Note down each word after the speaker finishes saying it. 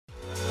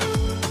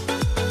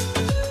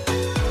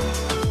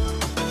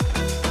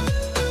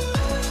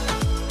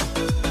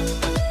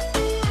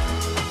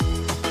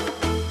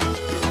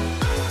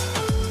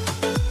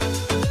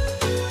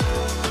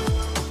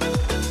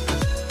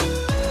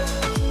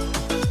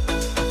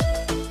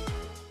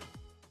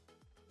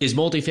Is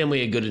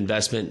multifamily a good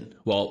investment?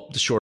 Well, the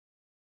short,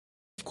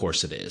 of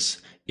course it is.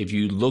 If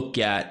you look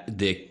at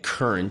the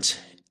current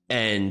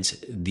and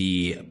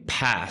the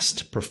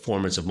past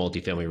performance of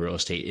multifamily real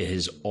estate, it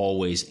has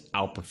always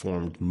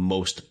outperformed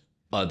most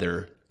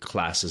other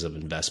classes of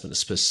investment,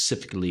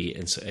 specifically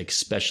and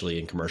especially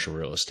in commercial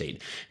real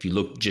estate. If you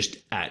look just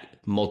at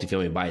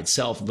multifamily by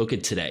itself, look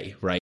at today,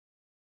 right?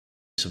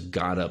 Have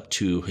gone up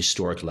to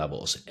historic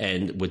levels.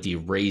 And with the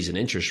raise in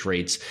interest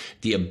rates,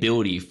 the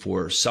ability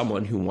for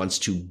someone who wants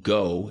to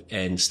go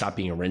and stop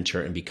being a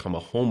renter and become a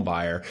home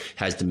buyer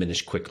has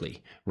diminished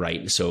quickly,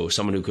 right? So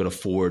someone who could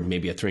afford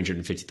maybe a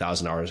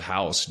 $350,000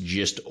 house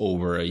just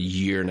over a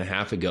year and a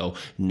half ago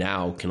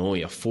now can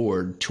only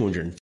afford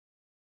 $250,000,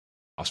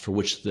 for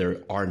which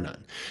there are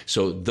none.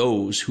 So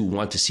those who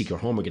want to seek a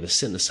home are going to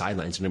sit in the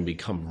sidelines and then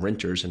become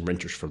renters, and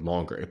renters for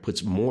longer. It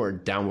puts more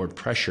downward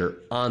pressure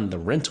on the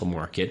rental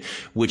market,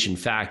 which in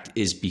fact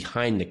is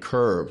behind the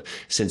curve.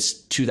 Since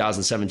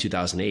 2007,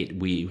 2008,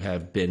 we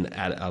have been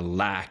at a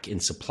lack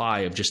in supply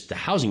of just the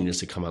housing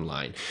units that come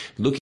online.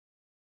 Looking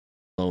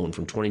alone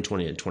from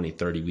 2020 to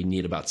 2030, we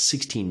need about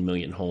 16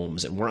 million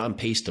homes, and we're on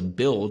pace to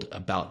build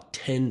about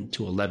 10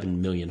 to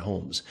 11 million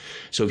homes.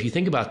 So if you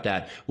think about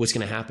that, what's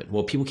going to happen?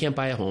 Well, people can't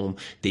buy a home.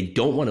 They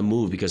don't want to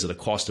move because of the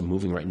cost of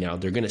moving right now.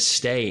 They're going to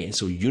stay, and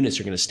so units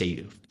are going to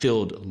stay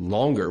filled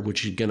longer,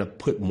 which is going to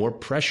put more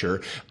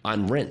pressure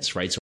on rents,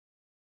 right? So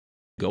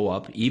go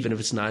up, even if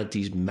it's not at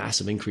these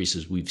massive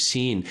increases we've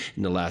seen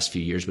in the last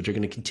few years, but they're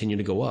going to continue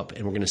to go up,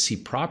 and we're going to see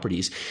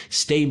properties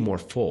stay more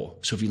full.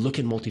 So if you look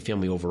at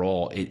multifamily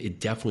overall, it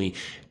definitely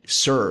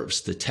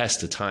serves the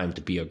test of time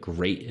to be a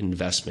great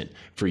investment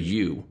for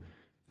you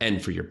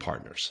and for your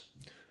partners.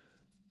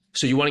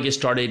 So you want to get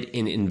started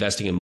in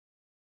investing in.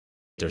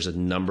 There's a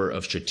number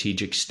of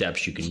strategic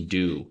steps you can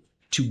do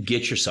to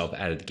get yourself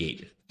out of the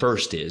gate.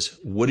 First is,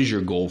 what is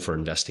your goal for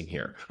investing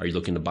here? Are you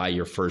looking to buy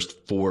your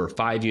first 4 or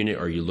 5 unit,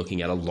 or are you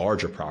looking at a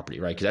larger property,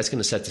 right? Because that's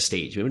going to set the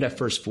stage. Maybe that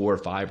first 4 or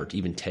 5 or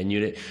even 10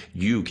 unit,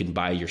 you can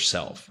buy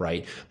yourself,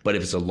 right? But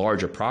if it's a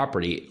larger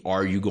property,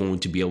 are you going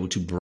to be able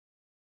to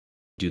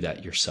do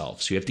that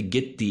yourself? So you have to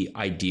get the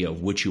idea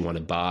of what you want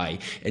to buy.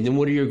 And then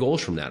what are your goals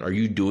from that? Are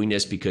you doing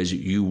this because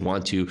you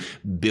want to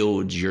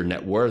build your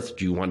net worth?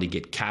 Do you want to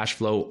get cash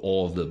flow?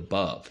 All of the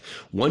above.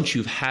 Once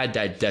you've had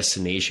that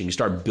destination, you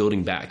start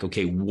building back.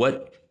 Okay,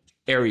 what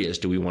areas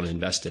do we want to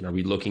invest in? Are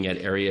we looking at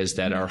areas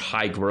that are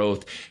high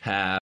growth,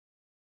 have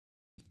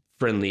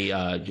friendly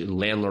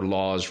landlord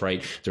laws,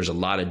 right? There's a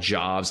lot of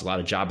jobs, a lot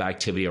of job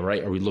activity,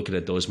 right? Are we looking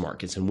at those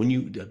markets? And when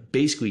you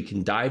basically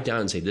can dive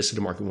down and say, this is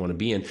the market we want to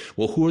be in,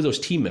 well, who are those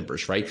team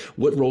members, right?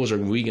 What roles are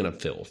we going to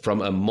fill?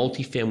 From a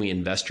multifamily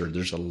investor,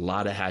 there's a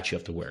lot of hats you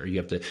have to wear. You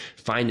have to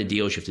find the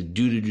deals, you have to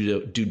do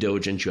the due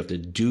diligence, you have to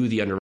do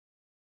the underwriting.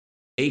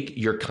 Make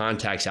your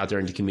contacts out there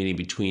in the community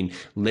between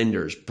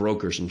lenders,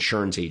 brokers,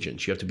 insurance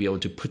agents. You have to be able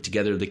to put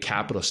together the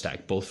capital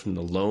stack, both from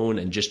the loan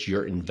and just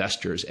your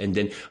investors, and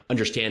then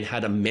understand how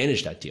to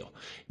manage that deal.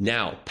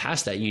 Now,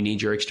 past that, you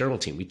need your external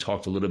team. We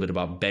talked a little bit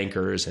about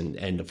bankers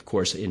and of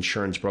course,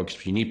 insurance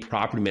brokers. You need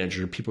property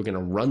managers. People are going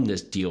to run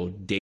this deal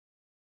day.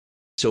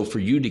 So for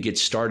you to get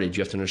started,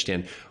 you have to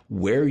understand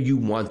where you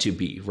want to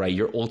be, right?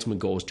 Your ultimate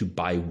goal is to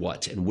buy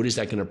what, and what is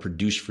that going to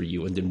produce for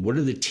you? And then what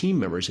are the team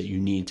members that you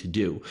need to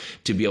do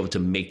to be able to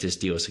make this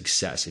deal a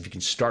success? If you can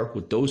start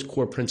with those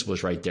core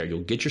principles right there, you'll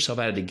get yourself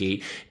out of the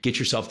gate, get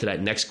yourself to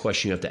that next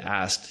question you have to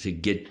ask to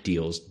get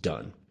deals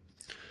done.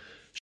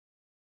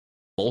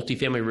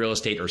 Multifamily real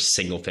estate or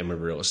single family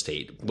real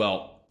estate?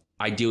 Well,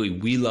 ideally,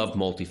 we love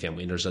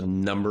multifamily, and there's a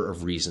number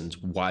of reasons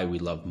why we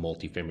love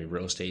multifamily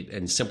real estate.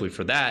 And simply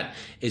for that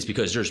is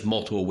because there's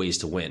multiple ways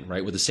to win,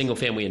 right? With a single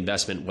family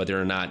investment, whether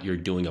or not you're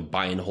doing a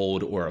buy and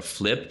hold or a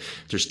flip,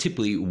 there's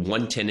typically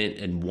one tenant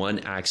and one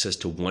access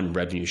to one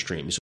revenue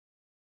stream. So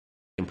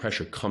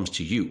pressure comes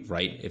to you,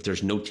 right? If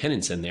there's no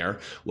tenants in there,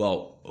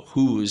 well,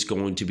 who is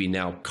going to be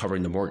now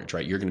covering the mortgage,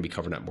 right? You're going to be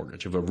covering that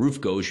mortgage. If a roof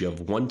goes, you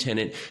have one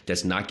tenant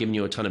that's not giving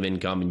you a ton of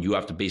income, and you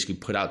have to basically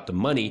put out the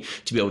money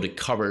to be able to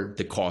cover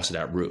the cost of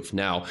that roof.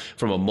 Now,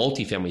 from a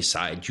multifamily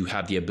side, you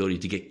have the ability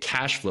to get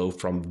cash flow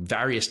from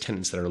various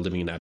tenants that are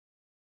living in that.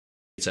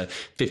 It's a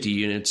 50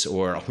 units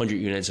or 100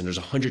 units, and there's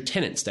 100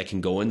 tenants that can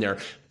go in there,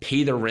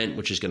 pay the rent,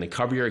 which is going to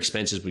cover your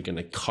expenses, but going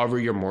to cover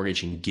your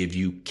mortgage and give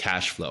you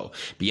cash flow.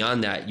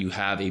 Beyond that, you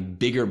have a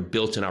bigger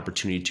built-in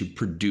opportunity to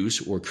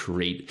produce or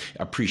create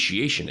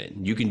appreciation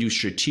in. You can do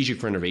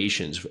strategic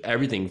renovations,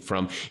 everything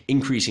from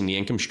increasing the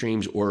income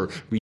streams or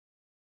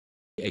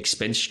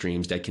expense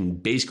streams that can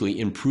basically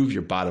improve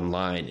your bottom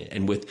line.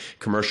 And with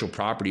commercial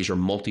properties or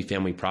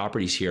multifamily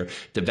properties here,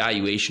 the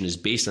valuation is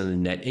based on the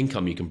net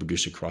income you can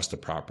produce across the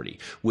property.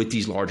 With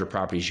these larger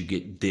properties, you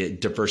get the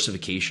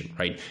diversification,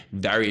 right?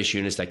 Various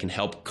units that can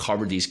help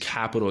cover these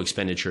capital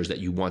expenditures that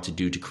you want to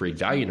do to create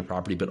value in a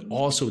property, but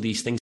also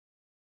these things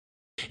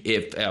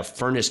if a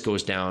furnace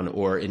goes down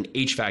or an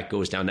HVAC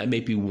goes down, that may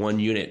be one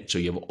unit. So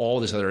you have all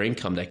this other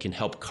income that can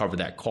help cover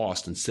that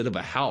cost instead of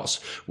a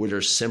house where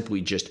there's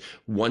simply just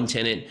one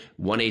tenant,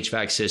 one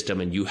HVAC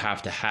system, and you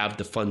have to have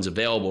the funds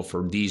available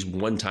for these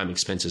one-time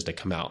expenses that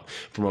come out.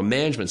 From a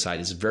management side,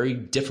 it's very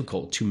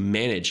difficult to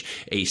manage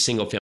a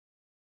single family,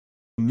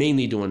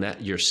 mainly doing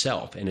that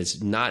yourself. And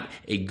it's not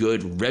a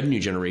good revenue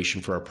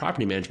generation for a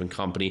property management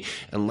company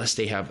unless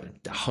they have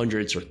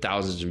hundreds or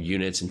thousands of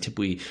units. And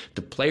typically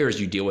the players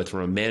you deal with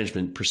from a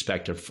management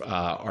perspective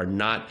are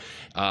not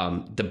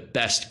the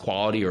best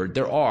quality, or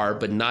there are,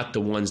 but not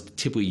the ones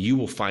typically you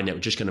will find that are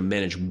just going to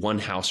manage one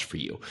house for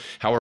you.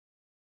 However,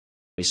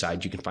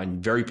 side, you can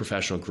find very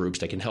professional groups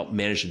that can help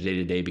manage the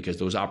day-to-day, because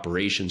those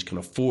operations can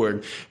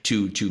afford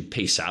to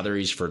pay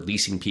salaries for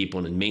leasing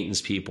people and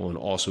maintenance people, and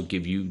also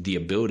give you the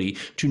ability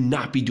to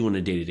not be doing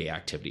the day-to-day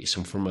activities.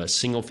 So from a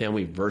single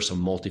family versus a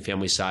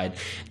multifamily side,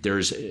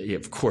 there's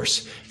of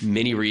course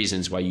many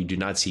reasons why you do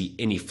not see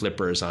any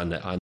flippers on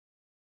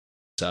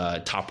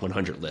top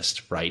 100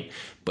 list, right?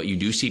 But you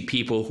do see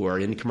people who are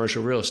in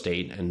commercial real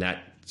estate, and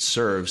that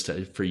serves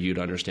for you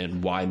to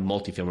understand why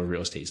multifamily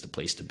real estate is the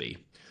place to be.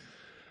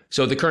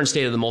 So the current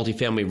state of the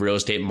multifamily real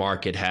estate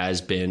market has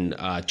been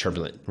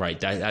turbulent, right?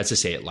 That's to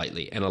say it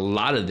lightly. And a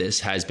lot of this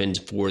has been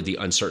for the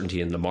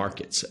uncertainty in the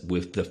markets,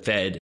 with the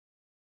Fed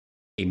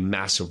a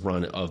massive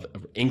run of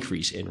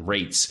increase in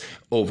rates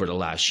over the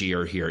last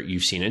year here.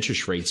 You've seen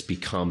interest rates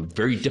become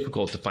very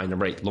difficult to find the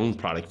right loan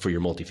product for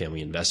your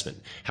multifamily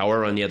investment.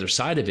 However, on the other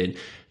side of it,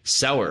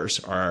 sellers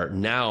are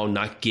now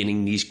not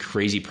getting these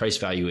crazy price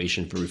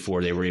valuations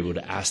before they were able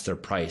to ask their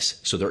price.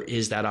 So there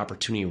is that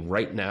opportunity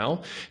right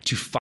now to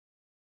find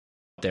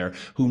there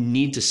who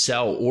need to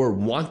sell or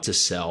want to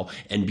sell,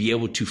 and be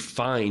able to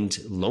find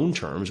loan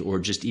terms or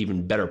just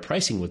even better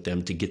pricing with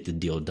them to get the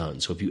deal done.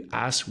 So if you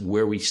ask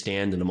where we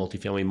stand in the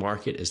multifamily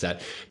market, is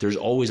that there's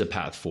always a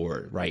path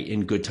forward, right?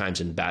 In good times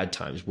and bad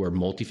times, where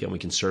multifamily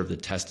can serve the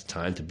test of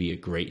time to be a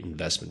great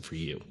investment for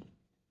you.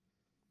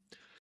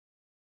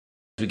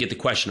 We get the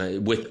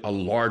question, with a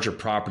larger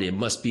property, it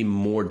must be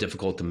more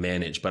difficult to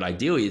manage. But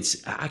ideally, it's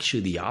actually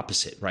the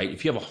opposite, right?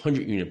 If you have a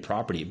 100-unit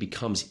property, it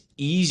becomes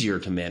easier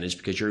to manage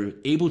because you're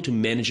able to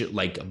manage it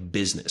like a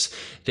business.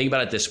 Think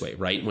about it this way,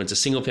 right? When it's a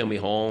single-family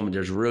home,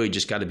 there's really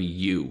just got to be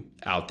you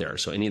out there.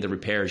 So any of the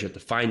repairs, you have to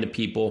find the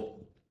people,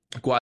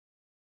 go out,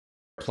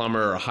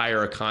 plumber, or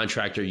hire a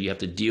contractor. You have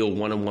to deal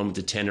one-on-one with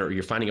the tenant, or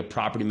you're finding a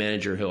property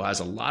manager who has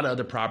a lot of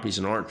other properties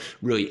and aren't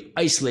really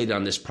isolated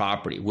on this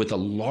property. With a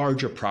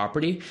larger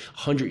property,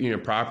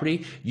 100-unit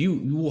property, you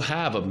will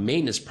have a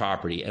maintenance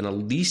property and a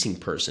leasing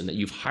person that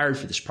you've hired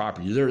for this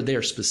property. They're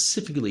there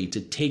specifically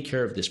to take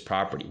care of this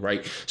property,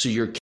 right? So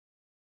you're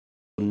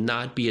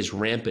not be as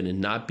rampant and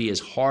not be as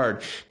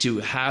hard to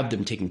have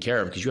them taken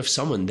care of, because you have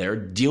someone there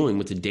dealing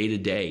with the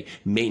day-to-day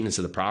maintenance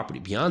of the property.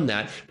 Beyond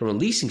that, from a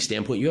leasing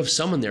standpoint, you have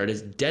someone there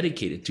that's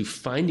dedicated to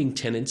finding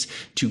tenants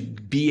to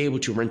be able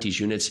to rent these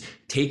units,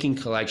 taking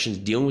collections,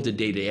 dealing with the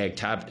day-to-day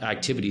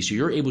activities. So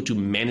you're able to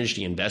manage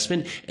the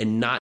investment and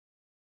not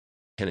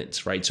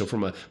tenants, right? So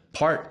from a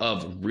part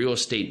of real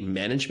estate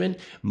management,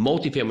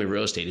 multifamily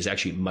real estate is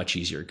actually much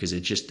easier, because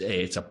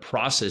it's a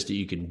process that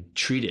you can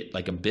treat it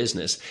like a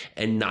business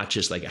and not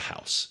just like a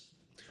house.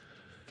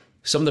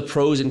 Some of the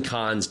pros and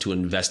cons to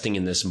investing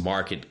in this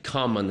market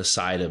come on the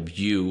side of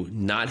you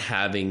not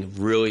having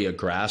really a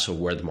grasp of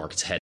where the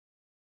market's headed.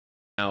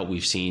 Now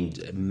we've seen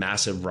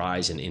massive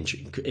rise in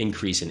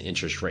increase in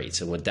interest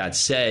rates. And with that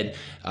said,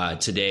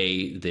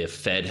 today the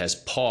Fed has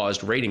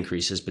paused rate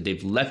increases, but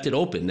they've left it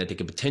open that they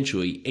could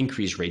potentially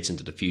increase rates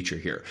into the future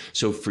here.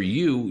 So for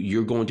you,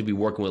 you're going to be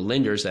working with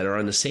lenders that are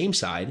on the same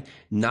side,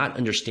 not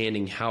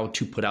understanding how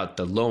to put out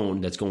the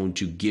loan that's going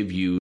to give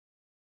you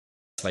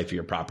life of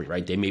your property,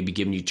 right? They may be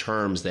giving you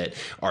terms that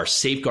are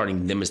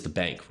safeguarding them as the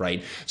bank,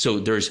 right? So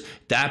there's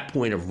that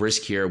point of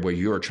risk here where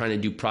you're trying to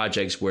do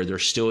projects where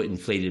there's still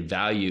inflated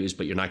values,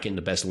 but you're not getting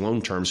the best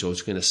loan terms. So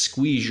it's going to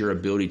squeeze your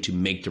ability to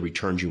make the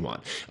returns you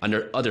want. On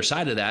the other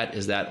side of that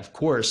is that, of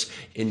course,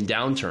 in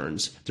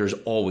downturns, there's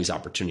always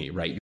opportunity,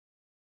 right?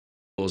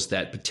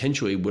 That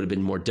potentially would have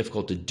been more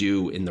difficult to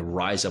do in the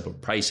rise up of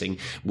pricing,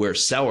 where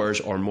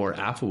sellers are more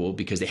affable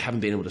because they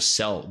haven't been able to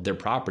sell their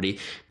property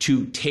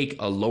to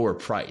take a lower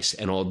price.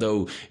 And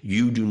although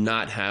you do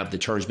not have the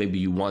terms maybe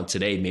you want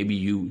today, maybe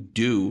you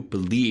do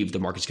believe the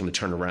market's going to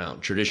turn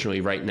around.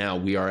 Traditionally, right now,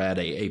 we are at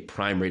a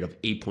prime rate of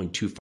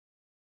 8.25.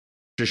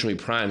 Traditionally,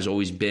 prime has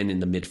always been in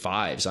the mid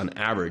fives on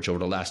average over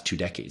the last 2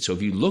 decades. So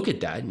if you look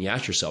at that and you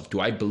ask yourself, do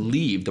I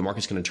believe the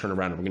market's going to turn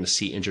around and we're going to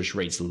see interest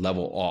rates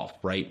level off,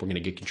 right? We're going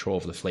to get control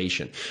of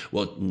inflation.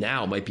 Well,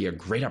 now might be a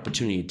great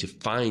opportunity to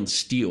find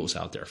steals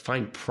out there,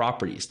 find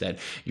properties that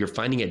you're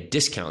finding at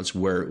discounts,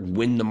 where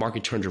when the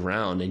market turns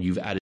around and you've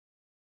added,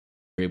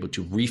 you're able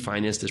to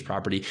refinance this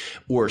property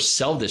or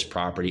sell this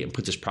property and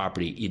put this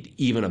property in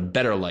even a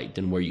better light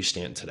than where you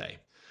stand today.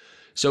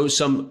 So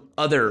some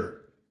other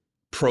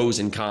pros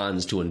and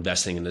cons to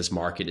investing in this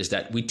market is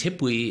that we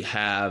typically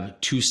have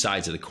two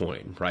sides of the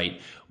coin, right?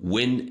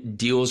 When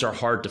deals are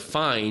hard to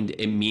find,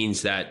 it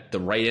means that the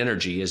right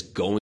energy is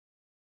going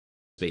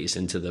space,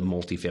 into the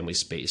multifamily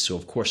space. So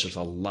of course, there's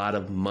a lot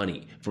of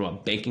money from a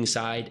banking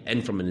side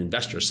and from an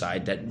investor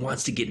side that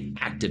wants to get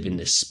active in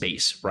this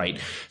space, right?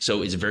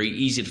 So it's very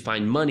easy to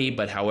find money,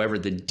 but however,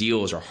 the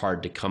deals are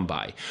hard to come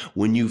by.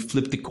 When you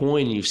flip the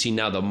coin and you've seen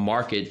now the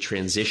market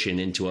transition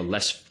into a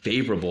less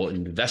favorable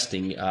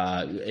investing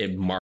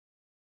market,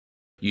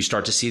 you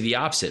start to see the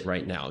opposite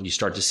right now. You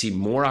start to see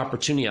more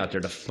opportunity out there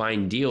to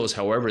find deals.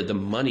 However, the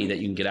money that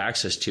you can get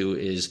access to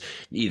is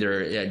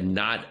either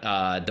not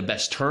the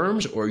best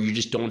terms, or you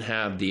just don't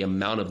have the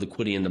amount of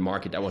liquidity in the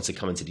market that wants to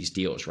come into these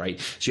deals, right?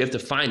 So you have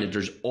to find that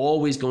there's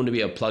always going to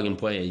be a plug and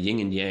play, a yin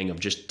and yang of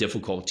just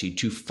difficulty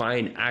to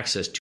find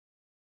access to.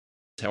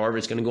 However,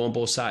 it's going to go on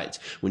both sides.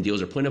 When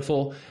deals are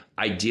plentiful,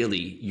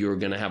 ideally, you're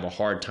going to have a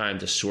hard time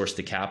to source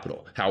the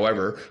capital.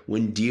 However,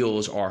 when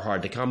deals are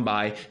hard to come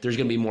by, there's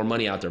going to be more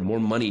money out there,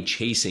 more money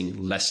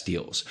chasing less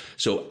deals.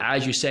 So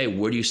as you say,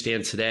 where do you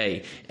stand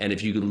today? And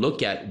if you can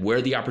look at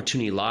where the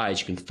opportunity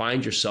lies, you can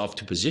find yourself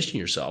to position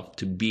yourself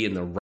to be in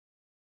the right,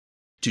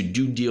 to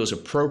do deals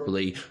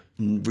appropriately,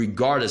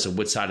 regardless of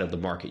which side of the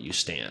market you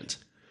stand.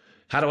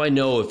 How do I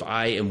know if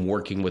I am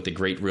working with a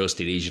great real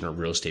estate agent or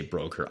real estate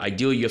broker?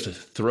 Ideally, you have to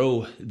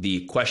throw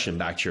the question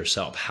back to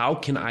yourself. How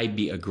can I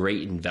be a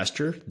great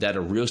investor that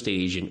a real estate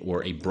agent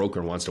or a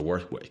broker wants to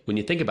work with? When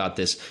you think about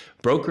this,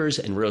 brokers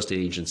and real estate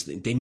agents,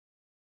 they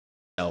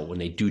when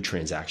they do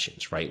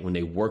transactions, right? When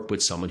they work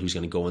with someone who's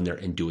going to go in there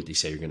and do what they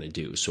say you're going to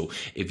do. So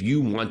if you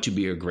want to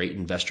be a great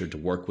investor to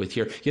work with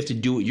here, you have to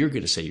do what you're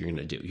going to say you're going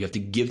to do. You have to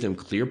give them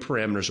clear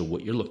parameters of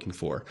what you're looking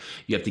for.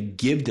 You have to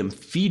give them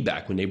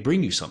feedback when they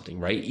bring you something,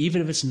 right?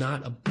 Even if it's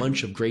not a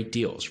bunch of great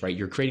deals, right?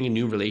 You're creating a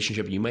new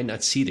relationship. You might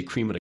not see the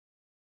cream of the.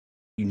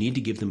 You need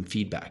to give them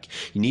feedback.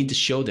 You need to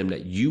show them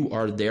that you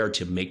are there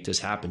to make this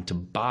happen, to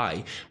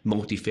buy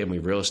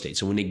multifamily real estate.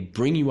 So when they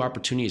bring you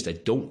opportunities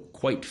that don't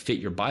quite fit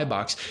your buy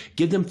box,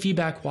 give them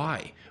feedback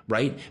why,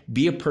 right?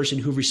 Be a person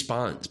who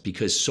responds,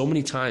 because so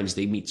many times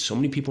they meet so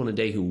many people in a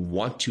day who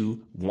want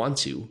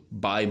to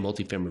buy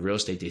multifamily real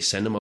estate. They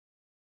send them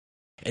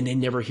and they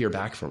never hear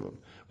back from them,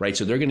 right?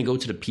 So they're going to go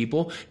to the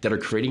people that are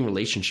creating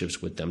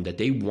relationships with them, that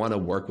they want to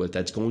work with,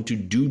 that's going to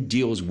do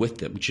deals with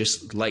them,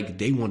 just like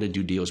they want to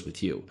do deals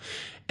with you.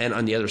 And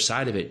on the other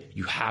side of it,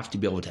 you have to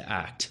be able to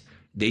act.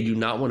 They do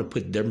not want to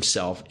put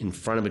themselves in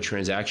front of a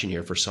transaction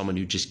here for someone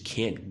who just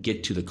can't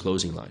get to the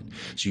closing line.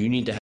 So you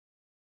need to have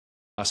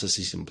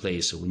processes in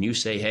place. So when you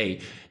say, hey,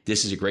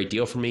 this is a great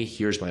deal for me,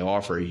 here's my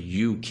offer,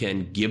 you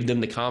can give them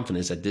the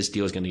confidence that this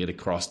deal is going to get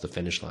across the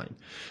finish line.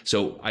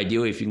 So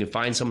ideally, if you can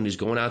find someone who's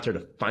going out there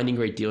to finding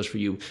great deals for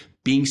you,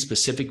 being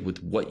specific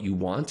with what you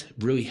want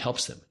really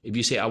helps them. If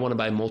you say, I want to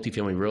buy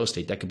multifamily real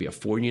estate, that could be a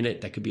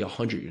 4-unit, that could be a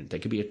 100-unit,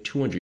 that could be a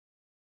 200.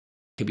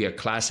 It could be a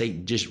Class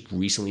 8 just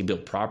recently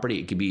built property.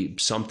 It could be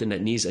something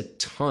that needs a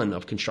ton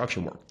of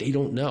construction work. They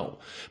don't know.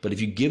 But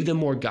if you give them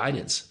more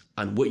guidance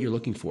on what you're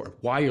looking for,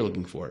 why you're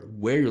looking for it,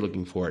 where you're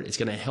looking for it, it's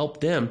going to help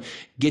them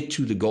get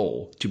to the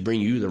goal to bring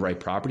you the right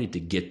property to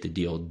get the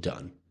deal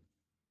done.